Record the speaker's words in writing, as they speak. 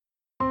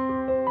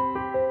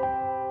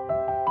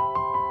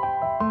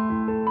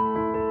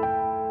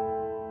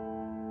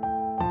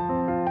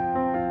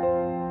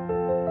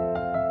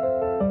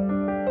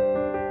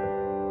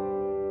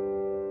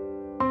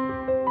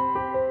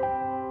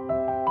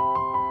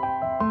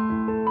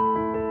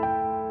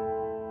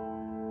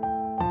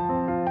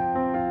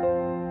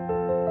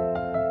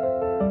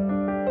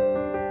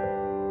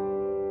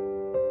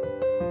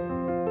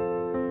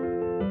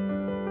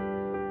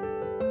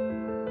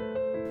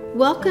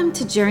Welcome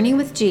to Journey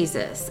with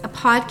Jesus, a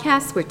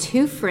podcast where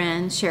two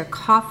friends share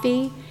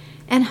coffee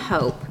and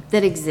hope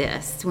that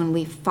exists when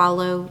we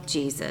follow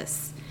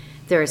Jesus.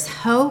 There is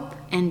hope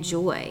and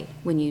joy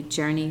when you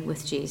journey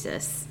with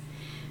Jesus.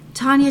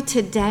 Tanya,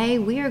 today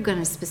we are going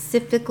to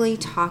specifically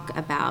talk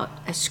about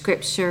a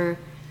scripture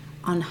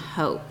on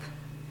hope.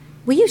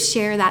 Will you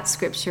share that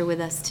scripture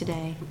with us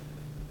today?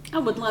 I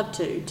would love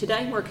to.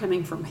 Today we're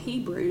coming from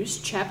Hebrews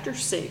chapter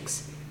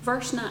 6,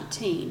 verse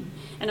 19,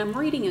 and I'm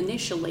reading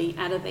initially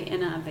out of the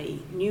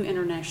NIV, New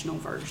International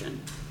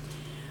Version.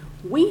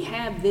 We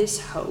have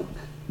this hope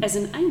as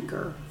an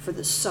anchor for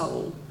the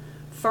soul,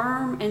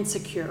 firm and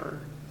secure.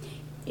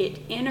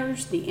 It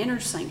enters the inner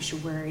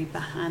sanctuary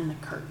behind the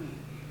curtain.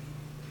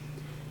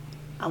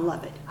 I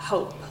love it.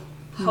 Hope.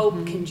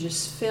 Hope can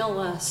just fill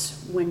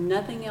us when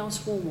nothing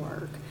else will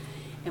work,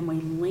 and we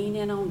lean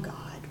in on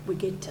God. We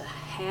get to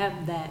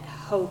have that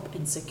hope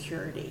and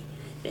security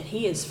that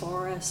He is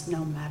for us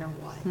no matter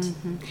what.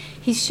 Mm-hmm.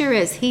 He sure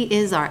is. He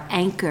is our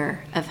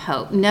anchor of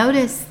hope.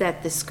 Notice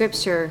that the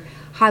scripture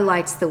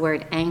highlights the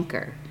word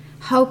anchor.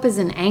 Hope is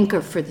an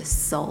anchor for the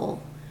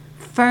soul,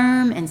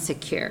 firm and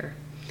secure.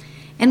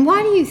 And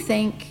why do you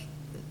think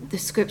the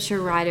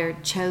scripture writer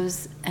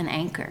chose an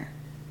anchor?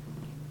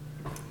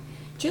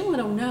 Jill, I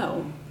don't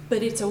know,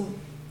 but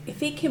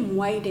if it can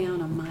weigh down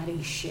a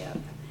mighty ship,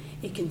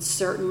 it can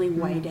certainly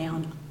weigh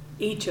down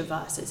each of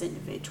us as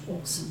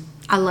individuals.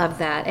 I love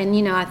that.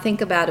 And I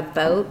think about a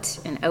boat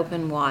in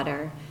open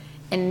water,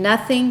 and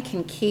nothing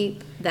can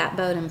keep that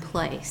boat in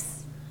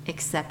place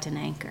except an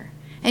anchor.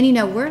 And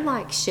we're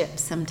like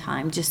ships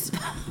sometimes, just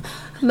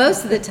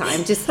most of the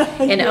time, just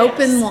in Yes.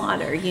 open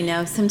water.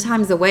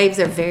 Sometimes the waves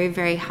are very,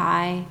 very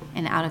high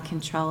and out of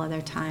control.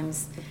 Other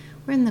times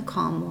we're in the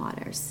calm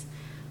waters.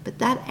 But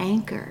that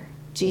anchor,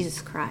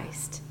 Jesus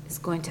Christ, is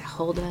going to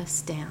hold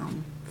us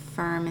down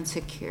firm and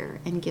secure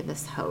and give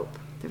us hope.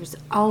 There's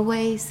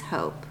always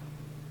hope.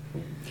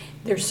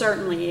 There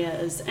certainly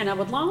is. And I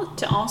would like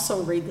to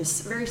also read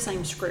this very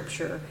same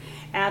scripture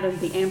out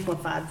of the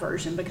Amplified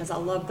Version because I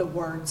love the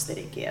words that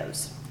it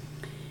gives.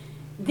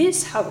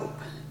 This hope,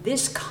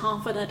 this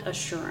confident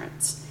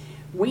assurance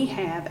we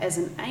have as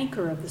an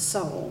anchor of the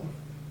soul,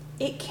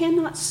 it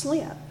cannot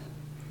slip,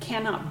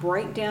 cannot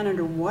break down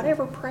under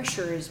whatever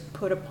pressure is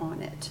put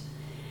upon it.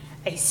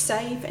 A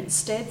safe and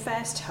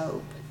steadfast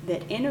hope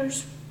that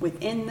enters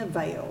within the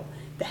veil,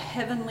 the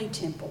heavenly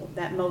temple,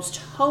 that most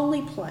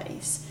holy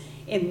place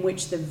in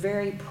which the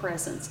very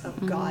presence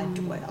of God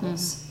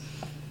dwells.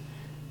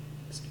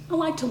 I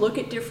like to look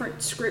at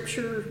different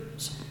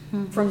scriptures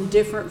from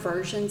different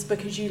versions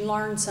because you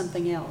learn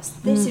something else.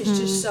 This is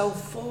just so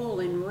full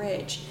and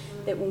rich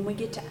that when we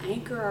get to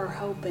anchor our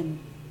hope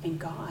in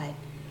God,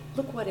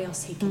 look what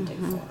else He can do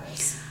for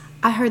us.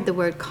 I heard the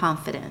word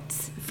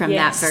confidence from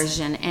Yes. that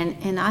version,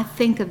 and I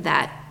think of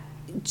that.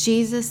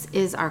 Jesus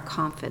is our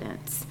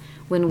confidence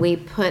when we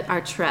put our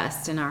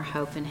trust and our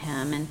hope in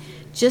Him. And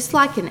just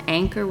like an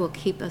anchor will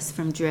keep us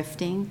from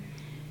drifting,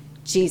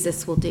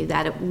 Jesus will do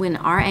that. When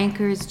our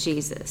anchor is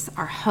Jesus,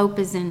 our hope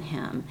is in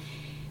Him,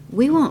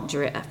 we won't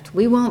drift.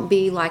 We won't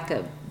be like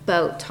a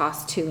boat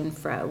tossed to and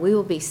fro. We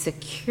will be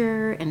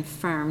secure and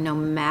firm no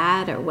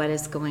matter what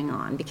is going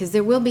on, because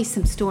there will be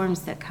some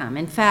storms that come.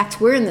 In fact,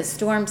 we're in the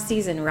storm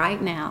season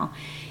right now,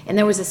 and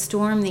there was a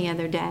storm the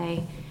other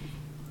day,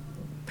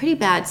 pretty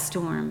bad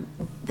storm.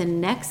 The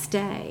next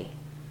day,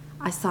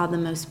 I saw the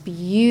most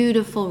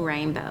beautiful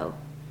rainbow,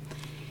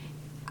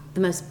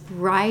 the most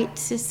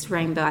brightest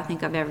rainbow I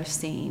think I've ever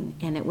seen,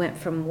 and it went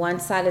from one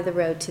side of the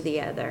road to the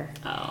other.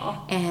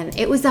 Oh. And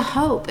it was a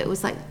hope. It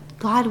was like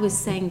God was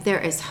saying, there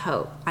is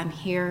hope. I'm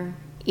here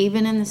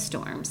even in the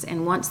storms.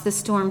 And once the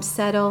storms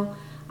settle,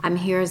 I'm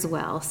here as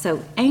well.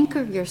 So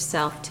anchor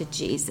yourself to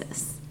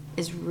Jesus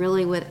is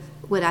really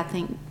what I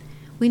think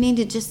we need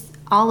to just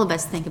all of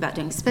us think about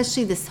doing,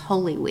 especially this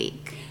Holy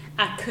Week.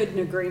 I couldn't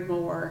agree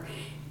more.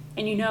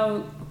 And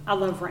I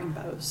love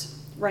rainbows.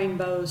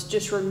 Rainbows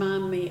just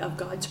remind me of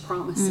God's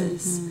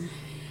promises.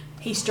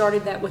 He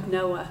started that with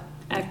Noah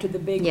after the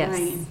big Yes.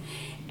 rain.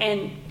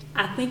 And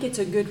I think it's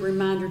a good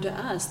reminder to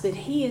us that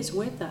He is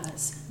with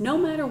us no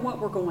matter what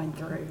we're going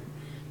through.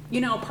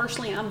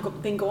 Personally,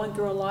 I've been going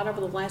through a lot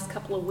over the last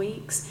couple of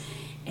weeks.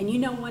 And you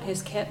know what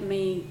has kept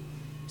me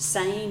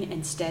sane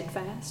and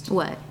steadfast?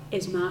 What?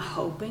 Is my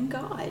hope in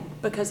God.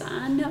 Because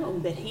I know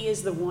that He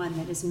is the one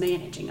that is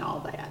managing all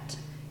that.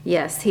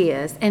 Yes, He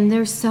is. And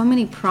there's so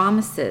many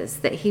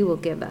promises that He will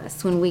give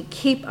us when we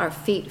keep our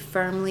feet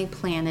firmly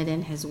planted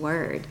in His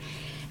Word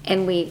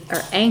and we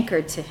are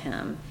anchored to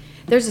Him.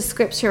 There's a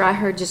scripture I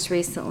heard just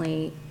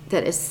recently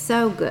that is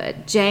so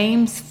good.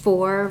 James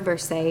 4,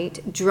 verse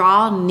 8,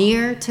 draw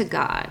near to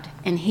God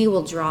and He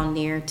will draw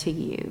near to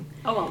you.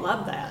 Oh, I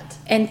love that.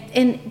 And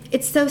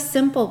it's so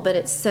simple, but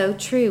it's so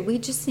true. We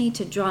just need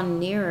to draw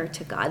nearer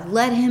to God.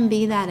 Let Him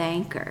be that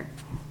anchor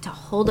to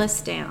hold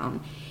us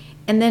down.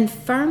 And then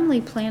firmly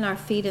plant our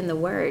feet in the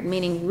Word,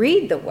 meaning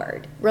read the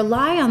Word.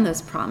 Rely on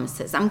those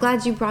promises. I'm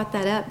glad you brought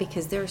that up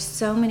because there are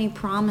so many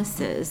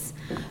promises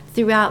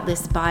throughout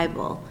this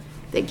Bible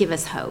that give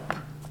us hope.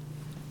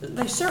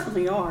 They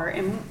certainly are.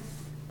 And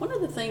One of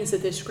the things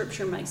that this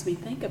scripture makes me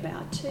think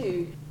about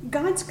too,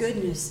 God's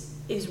goodness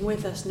is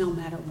with us no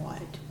matter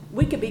what.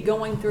 We could be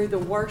going through the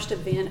worst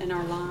event in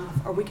our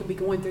life, or we could be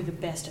going through the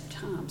best of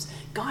times.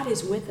 God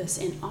is with us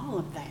in all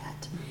of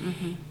that.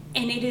 Mm-hmm.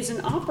 And it is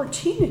an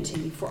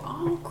opportunity for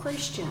all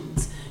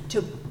Christians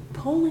to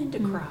pull into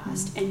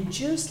Christ and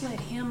just let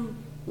Him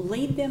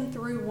lead them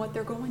through what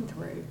they're going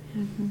through.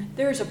 Mm-hmm.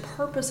 There's a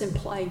purpose in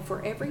play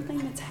for everything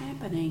that's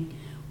happening.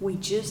 We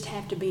just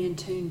have to be in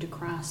tune to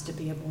Christ to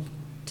be able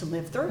to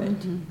live through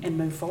it and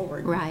move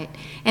forward. Right.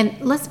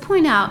 And let's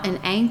point out, an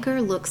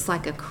anchor looks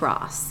like a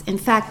cross. In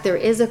fact, there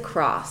is a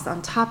cross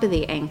on top of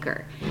the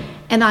anchor.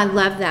 And I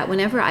love that.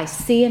 Whenever I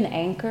see an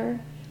anchor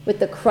with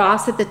the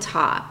cross at the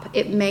top,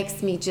 it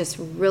makes me just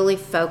really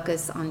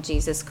focus on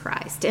Jesus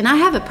Christ. And I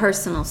have a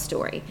personal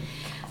story.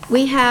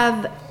 We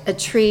have a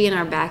tree in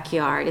our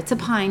backyard. It's a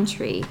pine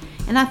tree.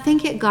 And I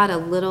think it got a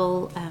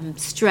little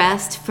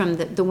stressed from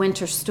the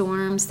winter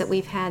storms that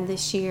we've had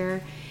this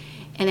year.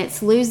 And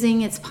it's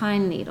losing its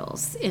pine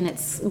needles, and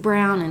it's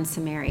brown in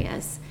some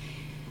areas.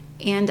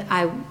 And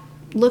I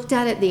looked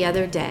at it the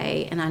other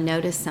day, and I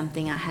noticed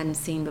something I hadn't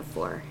seen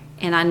before.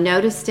 And I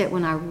noticed it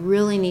when I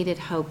really needed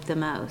hope the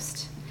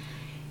most.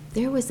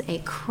 There was a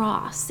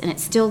cross, and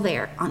it's still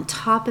there, on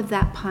top of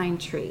that pine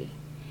tree.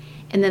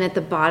 And then at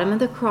the bottom of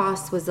the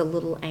cross was a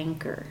little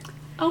anchor.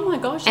 Oh my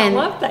gosh, I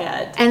love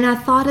that. And I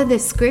thought of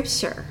this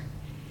scripture.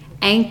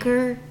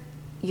 Anchor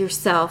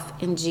yourself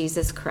in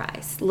Jesus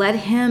Christ. Let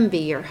Him be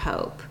your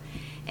hope,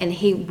 and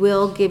He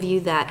will give you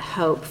that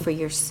hope for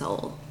your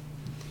soul.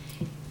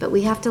 But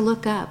we have to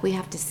look up. We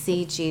have to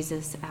see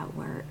Jesus at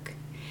work.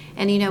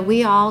 And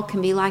we all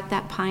can be like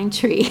that pine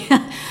tree,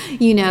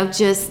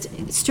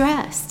 just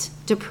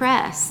stressed,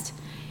 depressed,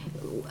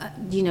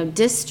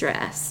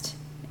 distressed.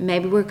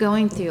 Maybe we're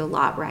going through a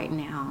lot right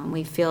now, and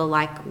we feel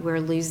like we're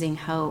losing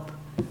hope.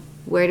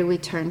 Where do we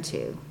turn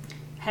to?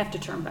 Have to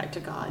turn back to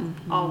God,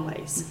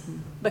 always,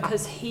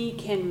 because He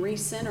can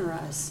recenter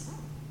us,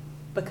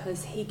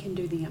 because He can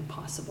do the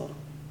impossible.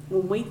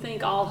 When we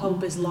think all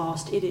hope is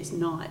lost, it is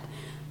not.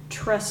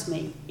 Trust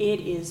me,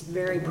 it is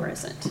very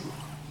present.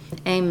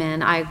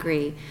 Amen. I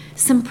agree.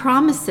 Some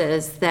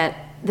promises that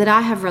I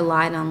have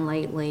relied on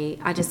lately,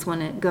 I just want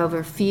to go over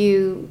a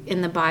few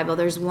in the Bible.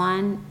 There's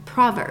one,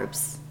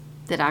 Proverbs,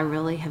 that I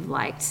really have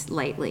liked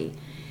lately,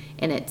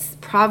 and it's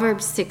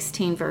Proverbs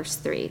 16, verse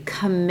 3.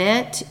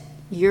 Commit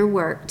your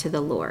work to the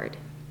Lord,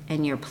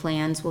 and your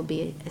plans will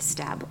be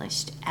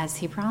established as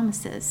He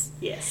promises.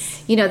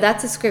 Yes.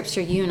 That's a scripture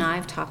you and I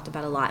have talked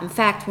about a lot. In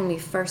fact, when we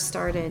first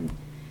started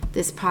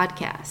this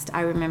podcast,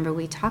 I remember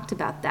we talked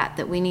about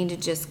that we need to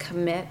just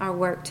commit our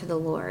work to the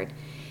Lord,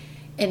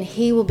 and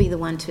He will be the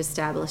one to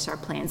establish our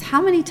plans.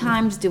 How many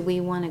times do we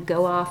want to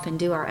go off and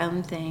do our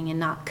own thing and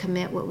not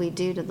commit what we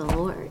do to the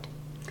Lord?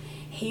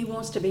 He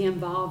wants to be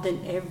involved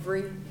in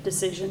every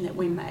decision that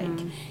we make.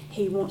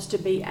 He wants to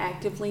be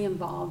actively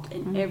involved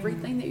in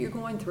everything that you're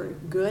going through,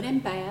 good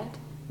and bad,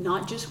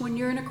 not just when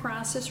you're in a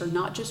crisis or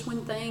not just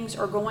when things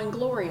are going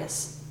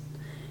glorious.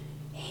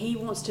 He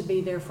wants to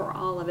be there for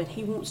all of it.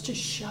 He wants to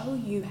show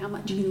you how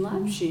much He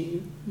loves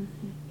you.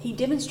 He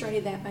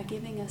demonstrated that by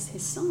giving us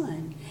His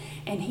Son,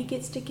 and He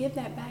gets to give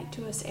that back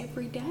to us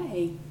every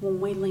day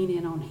when we lean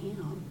in on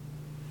Him.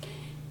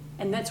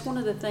 And that's one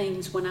of the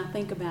things when I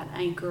think about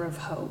anchor of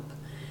hope.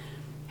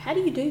 How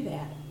do you do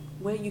that?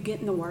 Well, you get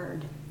in the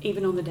Word,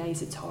 even on the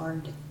days it's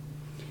hard.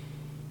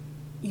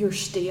 You're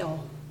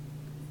still.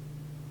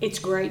 It's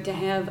great to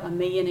have a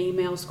million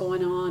emails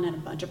going on and a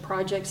bunch of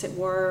projects at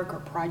work or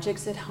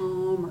projects at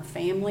home or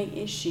family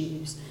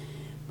issues.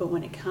 But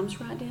when it comes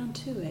right down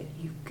to it,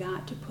 you've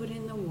got to put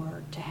in the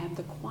work to have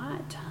the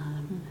quiet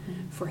time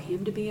for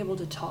Him to be able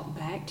to talk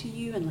back to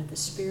you and let the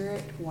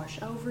Spirit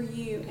wash over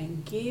you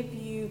and give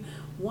you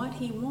what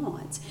He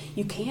wants.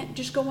 You can't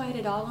just go at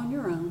it all on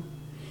your own.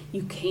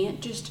 You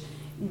can't just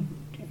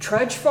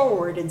trudge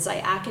forward and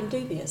say, I can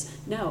do this.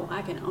 No,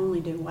 I can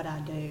only do what I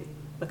do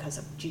because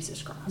of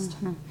Jesus Christ.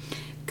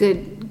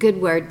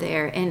 Good word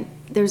there. And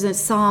there's a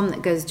psalm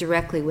that goes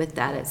directly with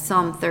that. It's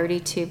Psalm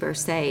 32,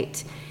 verse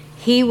 8.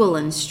 He will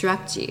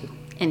instruct you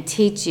and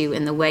teach you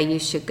in the way you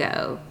should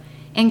go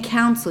and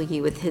counsel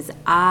you with His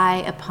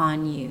eye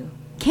upon you.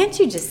 Can't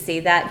you just see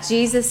that?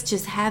 Jesus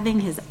just having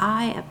His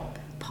eye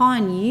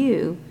upon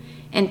you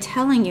and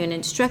telling you and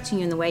instructing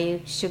you in the way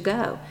you should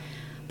go.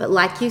 But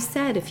like you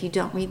said, if you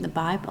don't read the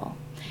Bible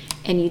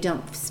and you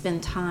don't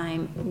spend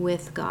time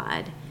with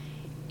God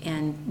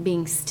and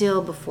being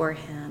still before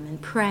Him and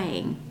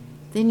praying,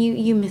 then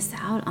you miss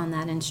out on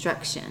that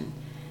instruction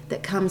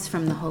that comes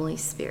from the Holy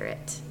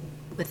Spirit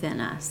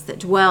within us, that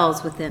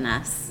dwells within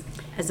us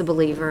as a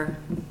believer.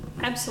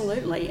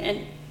 Absolutely.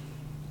 And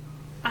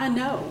I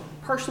know,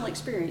 personal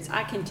experience,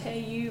 I can tell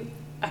you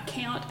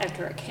account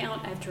after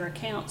account after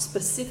account,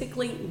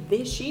 specifically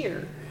this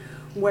year,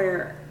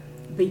 where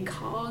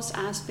because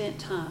I spent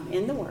time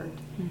in the Word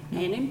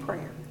and in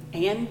prayer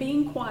and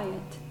being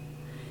quiet,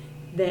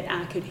 that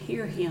I could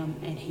hear Him,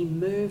 and He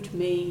moved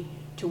me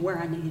to where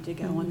I needed to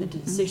go and the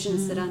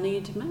decisions that I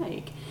needed to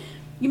make.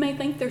 You may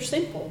think they're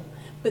simple,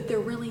 but they're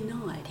really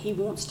not. He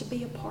wants to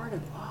be a part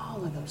of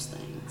all of those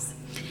things.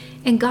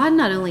 And God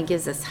not only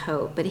gives us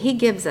hope, but He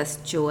gives us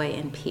joy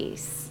and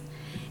peace.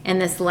 And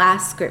this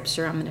last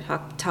scripture I'm going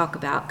to talk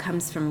about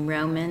comes from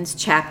Romans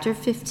chapter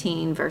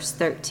 15, verse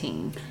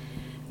 13.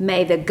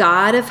 May the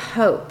God of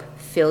hope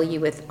fill you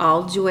with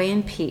all joy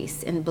and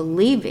peace in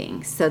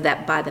believing, so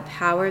that by the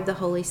power of the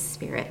Holy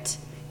Spirit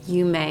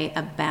you may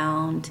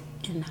abound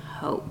in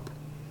hope.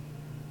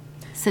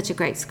 Such a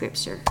great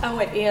scripture. Oh,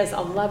 it is. I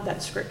love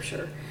that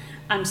scripture.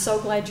 I'm so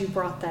glad you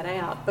brought that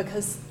out,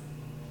 because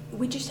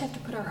we just have to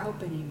put our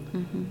hope in Him.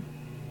 Mm-hmm.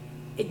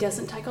 It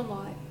doesn't take a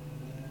lot,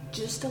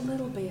 just a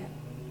little bit.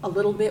 A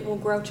little bit will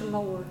grow to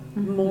more.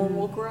 Mm-hmm. More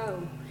will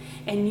grow.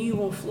 And you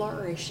will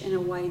flourish in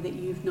a way that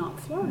you've not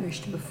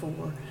flourished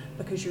before,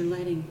 because you're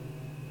letting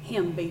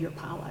Him be your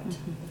pilot.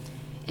 Mm-hmm.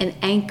 And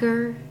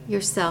anchor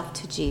yourself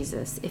to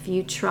Jesus. If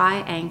you try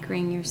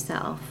anchoring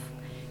yourself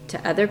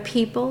to other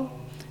people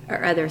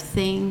or other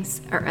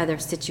things or other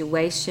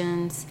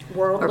situations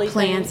Worldly or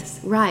plans,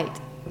 things. right,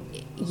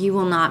 you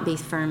will not be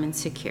firm and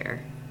secure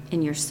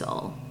in your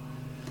soul.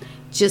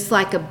 Just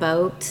like a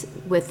boat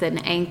with an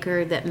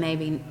anchor that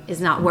maybe is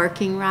not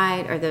working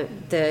right, or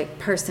the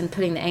person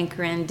putting the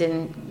anchor in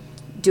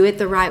didn't do it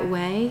the right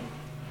way,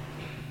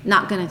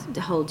 not going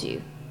to hold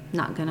you.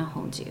 Not going to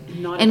hold you.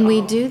 Not and at we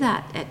all. do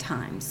that at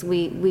times.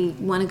 We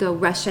want to go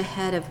rush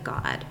ahead of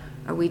God,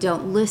 or we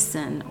don't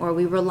listen, or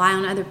we rely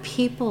on other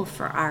people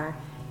for our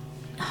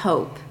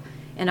hope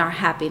and our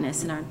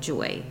happiness and our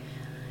joy.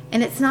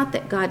 And it's not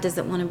that God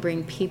doesn't want to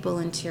bring people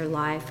into your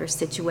life or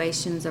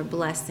situations or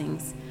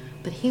blessings,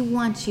 but He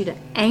wants you to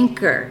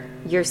anchor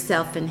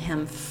yourself in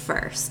Him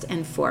first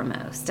and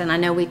foremost. And I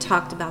know we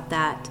talked about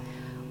that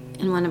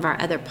in one of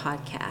our other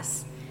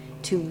podcasts,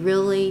 to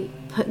really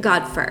put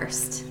God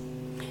first.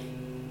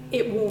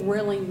 It will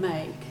really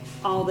make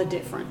all the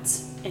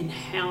difference in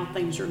how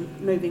things are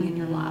moving in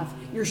your life.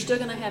 You're still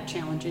going to have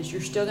challenges. You're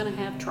still going to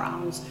have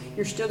trials.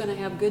 You're still going to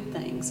have good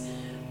things.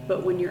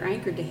 But when you're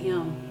anchored to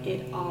Him,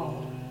 it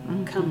all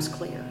comes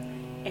clear.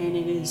 And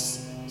it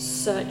is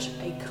such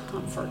a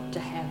comfort to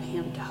have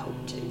Him to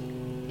hope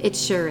to. It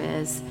sure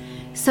is.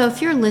 So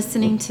if you're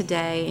listening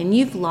today and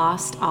you've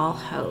lost all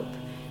hope,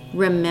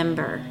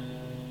 remember,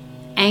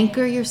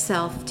 anchor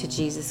yourself to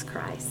Jesus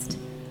Christ.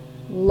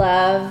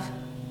 Love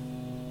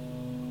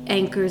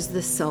anchors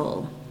the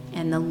soul,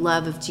 and the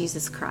love of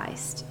Jesus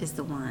Christ is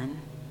the one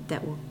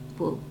that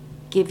will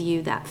give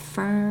you that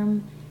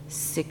firm,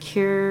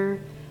 secure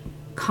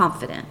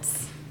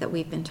confidence that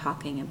we've been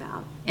talking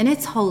about. And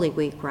it's Holy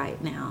Week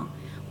right now.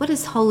 What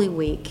does Holy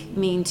Week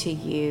mean to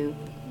you,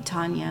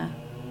 Tanya?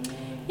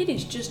 It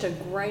is just a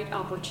great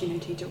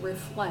opportunity to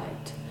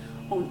reflect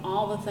on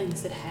all the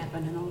things that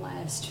happened in the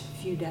last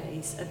few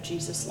days of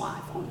Jesus'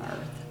 life on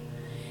earth,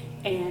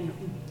 and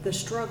the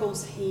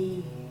struggles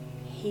he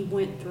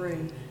went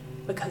through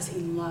because He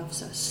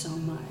loves us so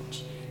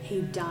much.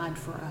 He died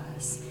for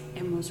us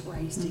and was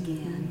raised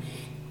again.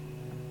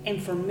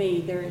 And for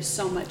me, there is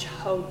so much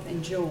hope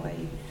and joy.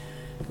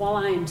 While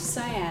I am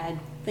sad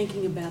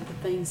thinking about the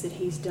things that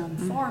He's done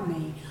for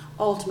me,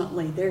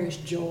 ultimately there is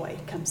joy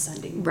come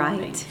Sunday morning.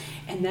 Right.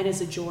 And that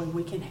is a joy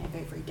we can have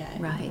every day.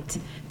 Right.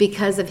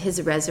 Because of His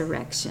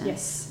resurrection.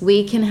 Yes.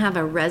 We can have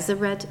a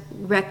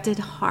resurrected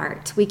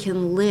heart. We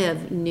can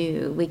live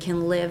new. We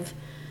can live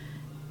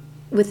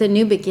with a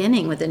new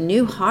beginning, with a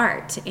new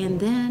heart. And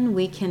then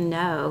we can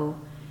know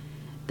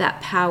that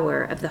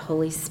power of the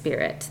Holy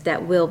Spirit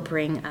that will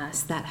bring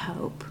us that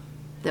hope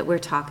that we're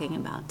talking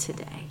about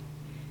today.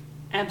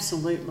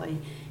 Absolutely.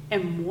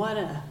 And what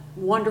a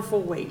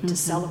wonderful week to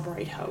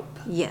celebrate hope.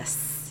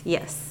 Yes,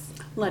 yes.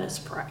 Let us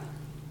pray.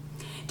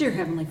 Dear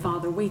Heavenly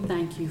Father, we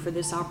thank You for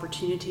this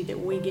opportunity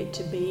that we get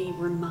to be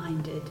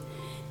reminded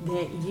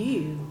that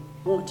You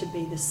want to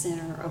be the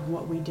center of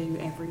what we do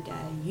every day.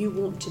 You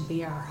want to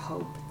be our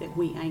hope that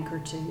we anchor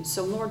to.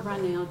 So Lord,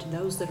 right now, to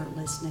those that are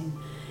listening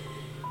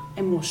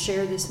and will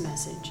share this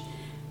message,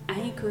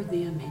 anchor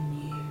them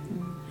in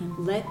You.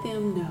 Let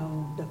them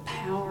know the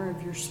power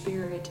of Your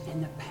Spirit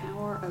and the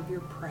power of Your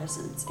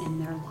presence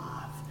in their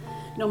life.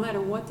 No matter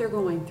what they're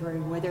going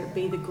through, whether it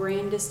be the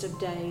grandest of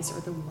days or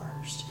the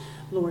worst,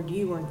 Lord,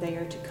 You are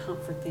there to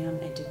comfort them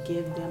and to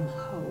give them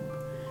hope,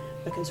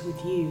 because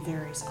with You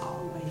there is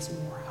always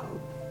more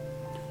hope.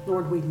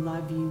 Lord, we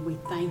love You. We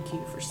thank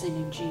You for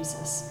sending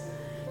Jesus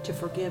to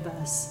forgive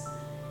us,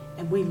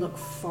 and we look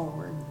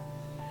forward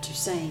to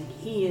saying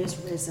He is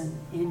risen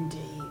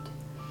indeed.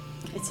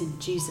 It's in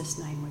Jesus'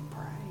 name we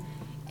pray.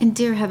 And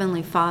dear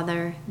Heavenly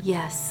Father,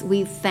 yes,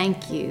 we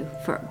thank You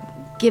for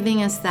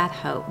giving us that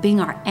hope, being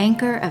our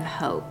anchor of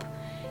hope.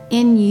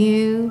 In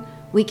You,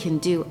 we can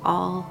do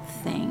all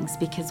things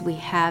because we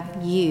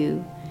have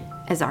You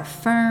as our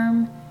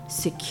firm,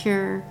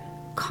 secure,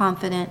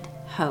 confident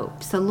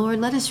hope. So Lord,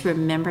 let us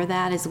remember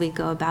that as we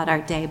go about our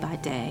day by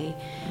day.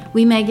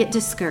 We may get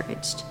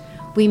discouraged.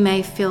 We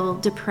may feel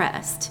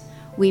depressed.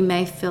 We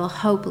may feel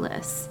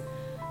hopeless.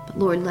 But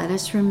Lord, let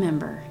us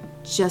remember,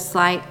 just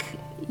like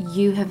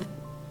You have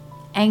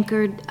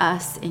anchored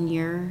us in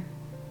Your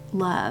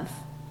love,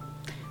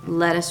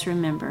 let us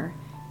remember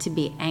to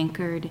be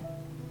anchored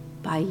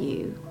by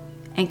you,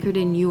 anchored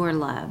in your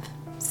love,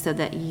 so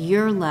that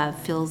your love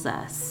fills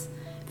us,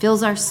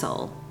 fills our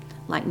soul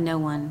like no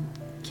one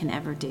can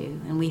ever do.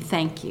 And we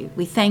thank you.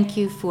 We thank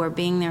you for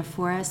being there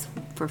for us,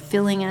 for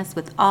filling us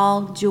with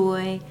all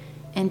joy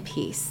and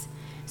peace,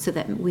 so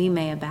that we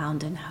may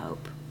abound in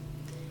hope.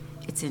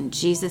 It's in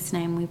Jesus'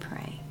 name we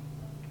pray.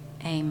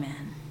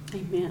 Amen.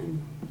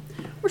 Amen.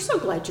 We're so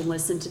glad you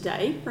listened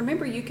today.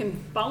 Remember, you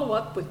can follow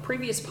up with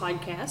previous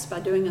podcasts by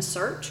doing a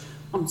search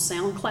on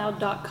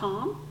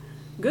SoundCloud.com,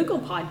 Google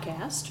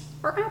Podcast,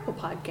 or Apple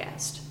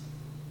Podcast.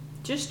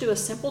 Just do a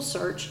simple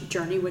search,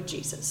 Journey with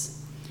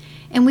Jesus.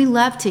 And we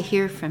love to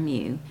hear from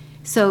you.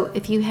 So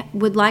if you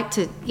would like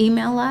to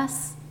email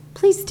us,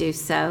 please do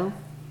so.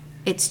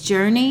 It's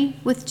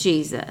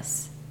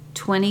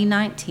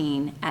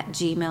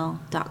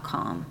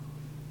journeywithjesus2019@gmail.com.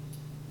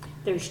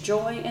 There's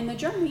joy in the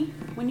journey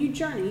when you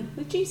journey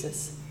with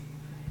Jesus.